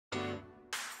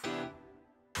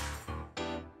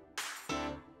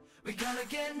We gonna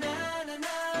get na na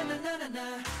na na na na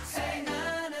na. Say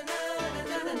na na na na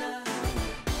na na na.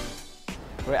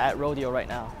 We're at rodeo right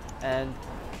now, and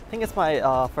I think it's my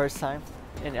first time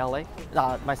in LA.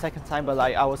 My second time, but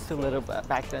like I was still little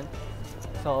back then.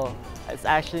 So it's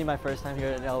actually my first time here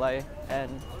in LA,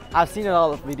 and I've seen a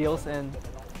lot of videos and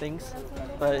things,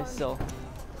 but it's still,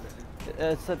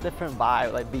 it's a different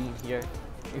vibe. Like being here,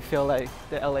 you feel like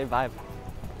the LA vibe,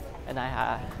 and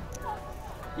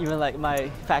even like my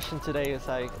fashion today is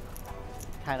like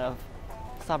kind of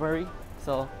summery.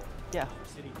 So yeah.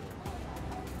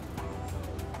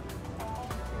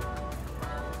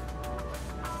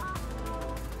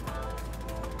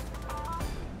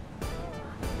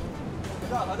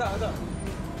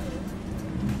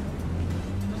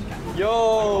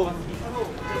 Yo,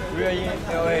 we are in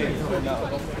LA right now,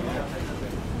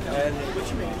 and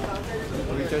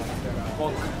we just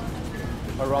walk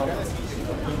around in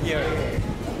here.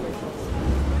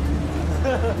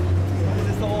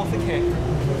 This is all 어색해.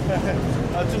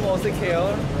 좀 어색해요.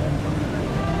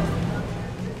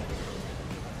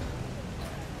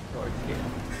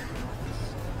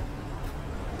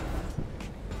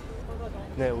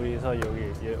 네,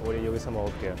 우리 여기서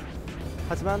먹을게요.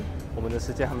 하지만我们的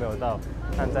时间还没有到，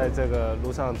但在这个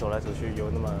路上走来走去有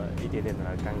那么一点点的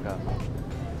尴尬，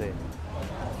对。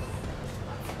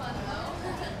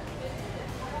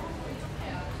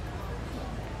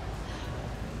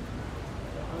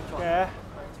오케이.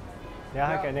 내가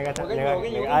할게. 내가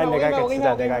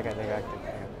할게.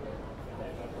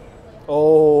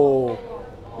 오,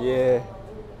 예,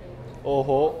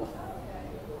 오호.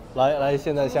 来，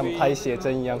现在像拍写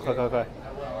真一样，快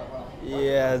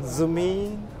！Yeah, zoom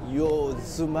in, yo,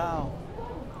 zoom out.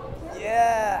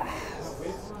 Yeah.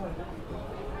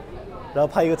 然后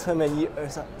拍一个侧面，1、2、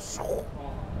3，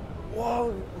哇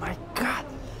 ，My God！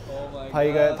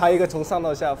 拍一个从上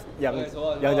到下仰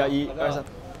角，1、2、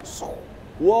3，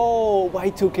哇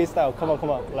 ，Y2K style，come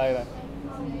on， 来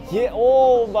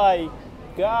，Yeah，Oh my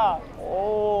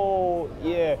God，Oh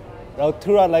yeah， 然后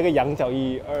突然来个仰角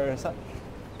，1、2、3。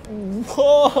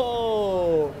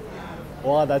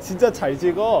 와, 나 진짜 잘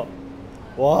찍어.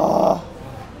 와.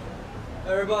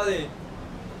 Everybody,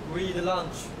 we eat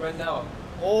lunch right now.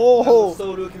 Oh. I'm so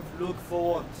look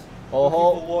forward.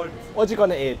 Oh. What you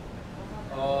gonna eat?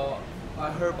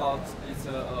 I heard about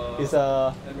it's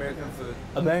American food.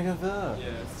 American food.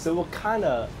 Yes. So what kind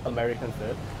of American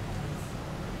food?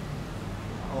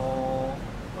 A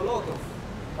lot of.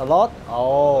 A lot?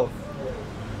 Oh.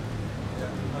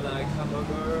 I like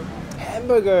hamburger.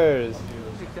 Hamburgers.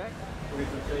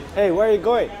 Hey, where are you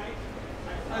going?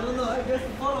 I don't know. I guess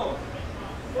follow.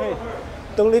 Hey,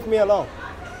 don't leave me alone.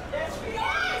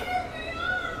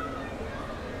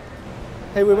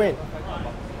 Hey, Wei,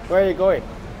 where are you going?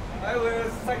 I will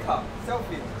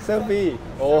selfie. Selfie.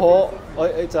 哦吼，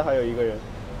这还有一个人，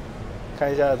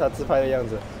看一下他自拍的样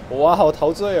子。哇，好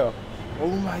陶醉哦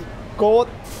 ！Oh my God！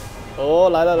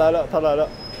 哦，来了，他来了。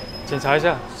检查一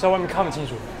下，在外面看不清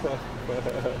楚。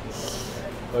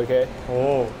OK。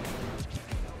哦。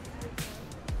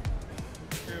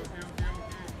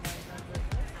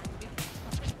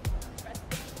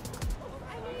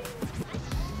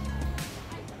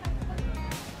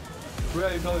Where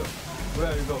are you going? Where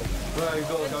are you go? Where are you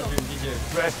go? 小军 DJ.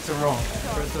 Restaurant.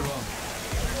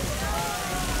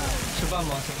 吃饭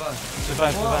吗？吃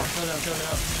饭。漂亮。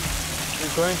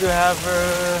We're going to have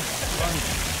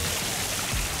lunch.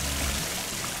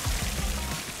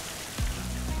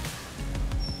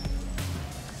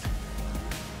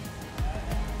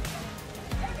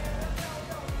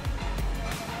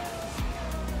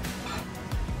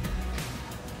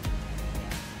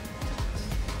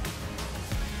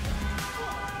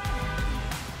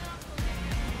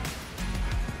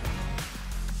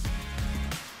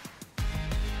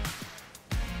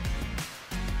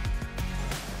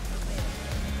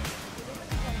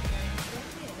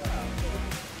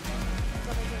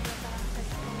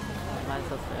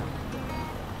 맛있었어요.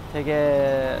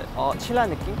 되게 칠한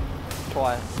느낌?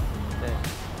 좋아요. 네.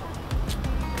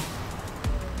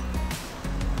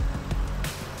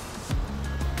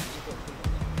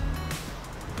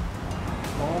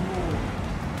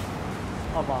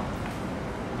 봐봐.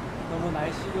 너무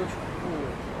날씨도 좋고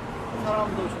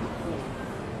사람도 좋고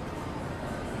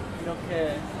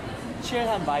이렇게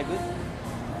칠한 바이브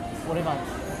오랜만에.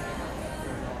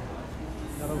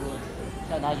 여러분,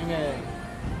 자 나중에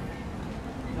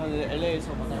저는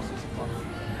LA에서 만날 수 있을 것 같아요.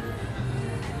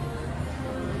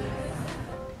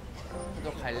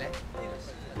 너 갈래?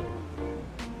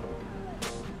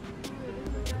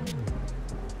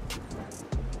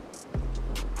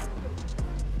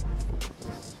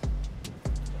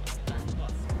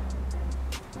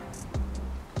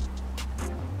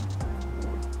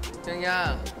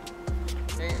 정양,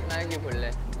 나 여기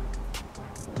볼래.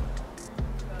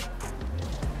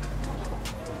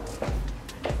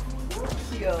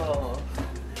 귀여워.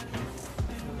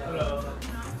 Hello.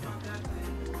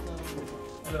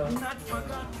 Hello.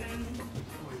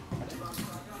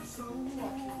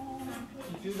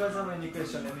 If you guys have any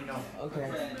question, let me know.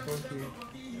 Okay, thank you.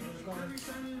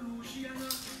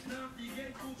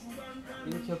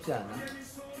 이거 귀엽지 않아?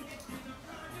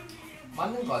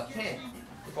 맞는 거 같아.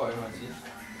 이거 얼마지?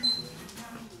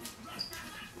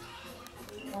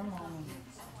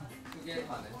 두개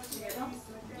반에.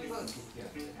 이건 두 개야.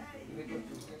 이거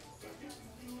두 개.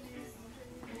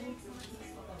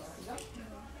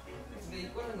 근데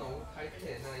이거는 너무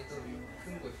밝게. 나 이거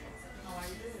큰 거 좋아.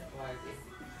 와이드.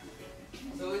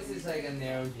 So this is like a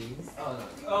narrow jeans. Oh no.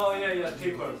 Oh yeah,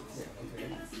 taper. Okay.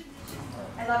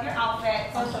 I love your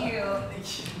outfit. So cute.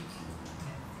 Thank you.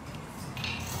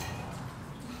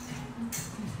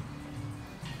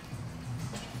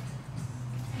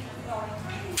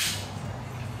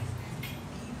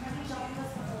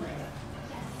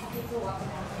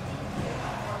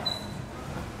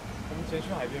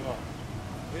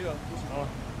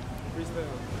 freestyle。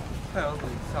太阳很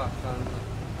下山了。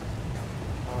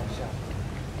下。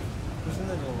不是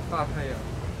那种大太阳。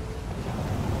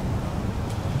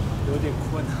有点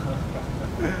困啊。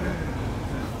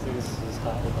这个时差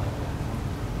吧。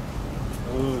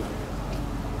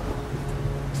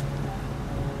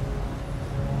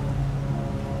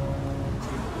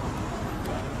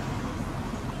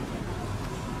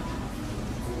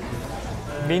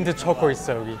민트 초코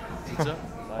있어 여기. 진짜?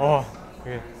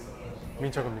 그게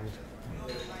민트 초코 민트.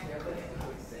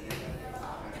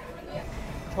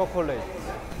 초콜릿.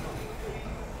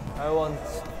 I want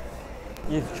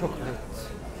eat chocolate.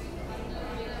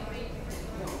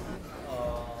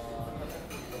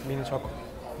 민트 초코.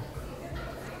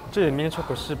 这里民特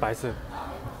choco 是白色。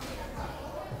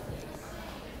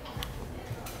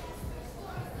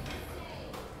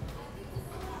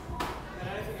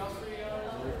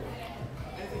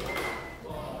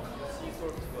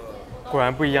果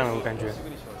然不一样了，我感觉。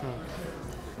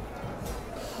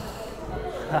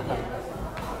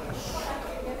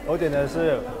我点的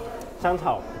是香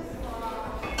草，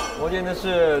我点的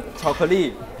是巧克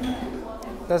力，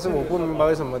但是我不明白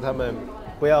为什么他们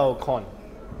不要 corn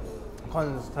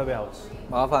特别好吃。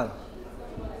麻烦。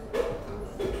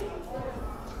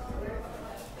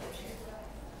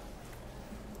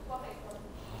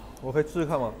我可以试试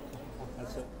看吗？来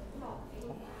吃。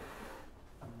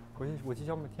我挺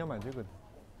想买这个的。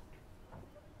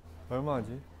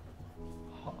얼마지？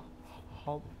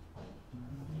好。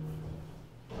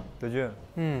德俊，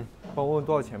帮我问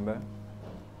多少钱呗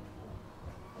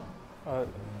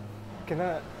can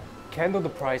I know the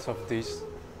price of this?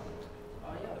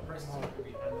 Yeah, the price is going to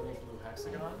be handling blue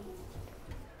hexagon.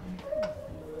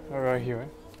 Right here.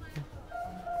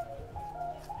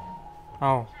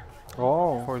 Oh,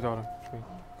 $4.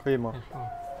 可以吗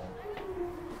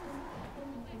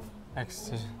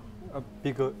X？A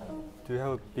big. Do you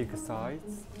have a big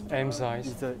size? M size.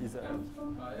 Is a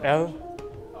L.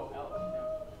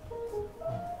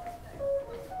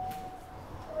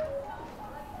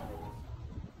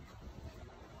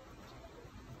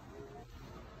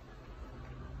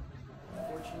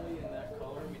 Unfortunately, in that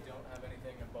color, we don't have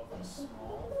anything above a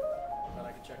small. But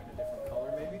I could check in a different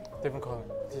color, maybe. Different color.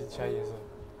 其他颜色。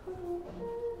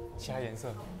其他颜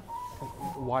色。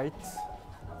 white.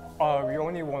 We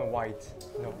only want white.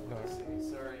 No.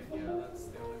 Sorry, yeah, that's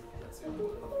the only one.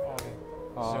 Okay.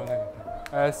 好只有那个。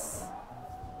 S.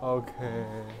 Okay.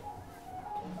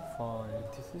 Fine.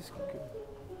 This is good.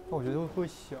 但我觉得会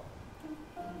小，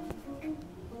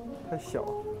太小。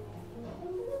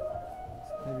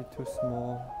Maybe too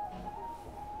small.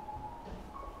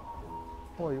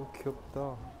 哇，이거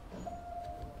귀엽다.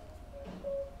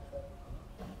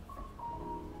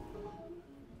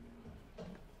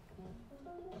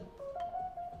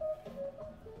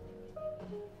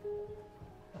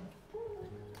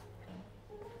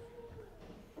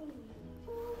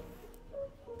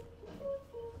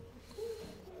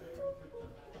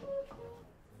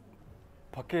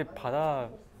 밖에 바람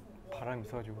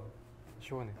있어가지고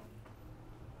시원해.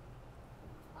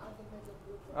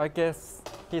 I guess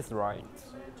he's right.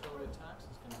 So your total tax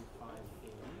is going to be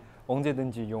 580.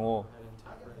 언제든지 영어 Go ahead and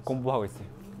tap right. 공부하고 있어요.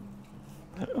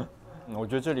 我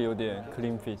觉得这里有点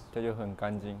clean fit， 它就很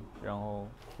干净。然后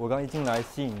我刚一进来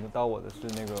吸引到我的是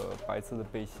那个白色的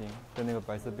背心，但那个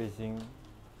白色背心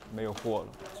没有货了，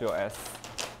只有 S。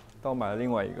但我买了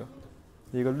另外一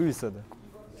个绿色的，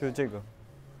就是这个，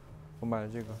我买了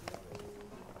这个，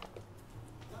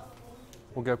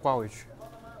我给它挂回去。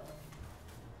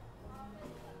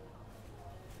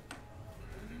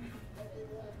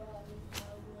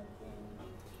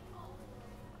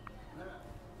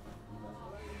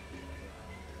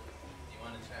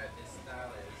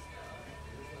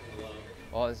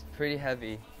Oh, it's pretty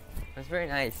heavy. It's very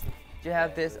nice. Do you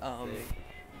have this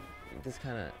this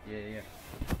kind of? Yeah.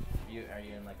 Are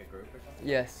you in like a group or something?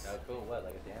 Yes. Oh, cool. What,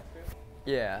 like a dance group?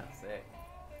 Yeah. Sick.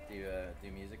 Do you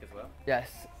do music as well? Yes.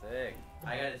 Sick.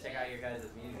 I gotta check out your guys'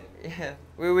 music. Yeah.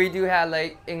 We do have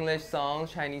like English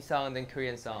songs, Chinese songs, and then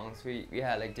Korean songs. We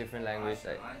had like different language.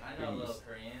 Awesome. Like, I know a little released.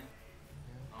 Korean.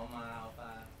 Oh my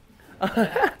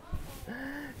alpha.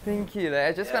 Thank you. Like,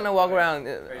 I just Yeah, gonna walk for around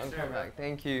sure, and come bro. back.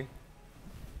 Thank you.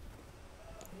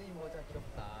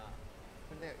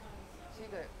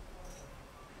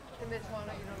 근데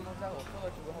저는 이런 모자가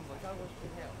없어가지고 한번 사고 싶긴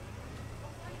해요.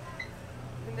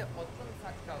 근데 어떤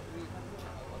사이즈가 우리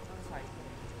어떤 사이즈?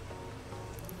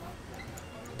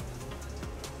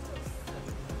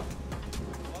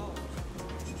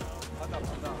 바다.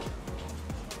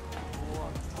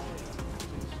 우와.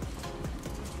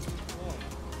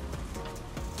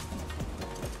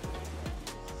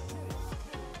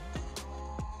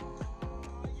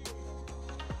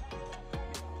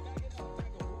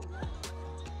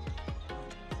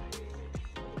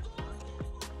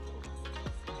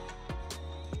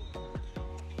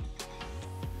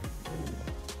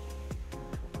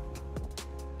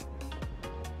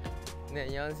 네,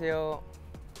 안녕하세요.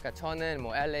 그러니까 저는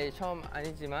뭐 LA 처음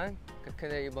아니지만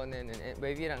근데 이번에는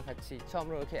웨이비랑 같이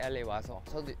처음으로 이렇게 LA 와서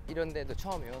저도 이런 데도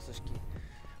처음이에요, 솔직히.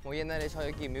 뭐 옛날에 저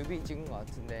여기 뮤비 찍은 것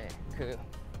같은데 그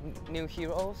New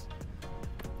Heroes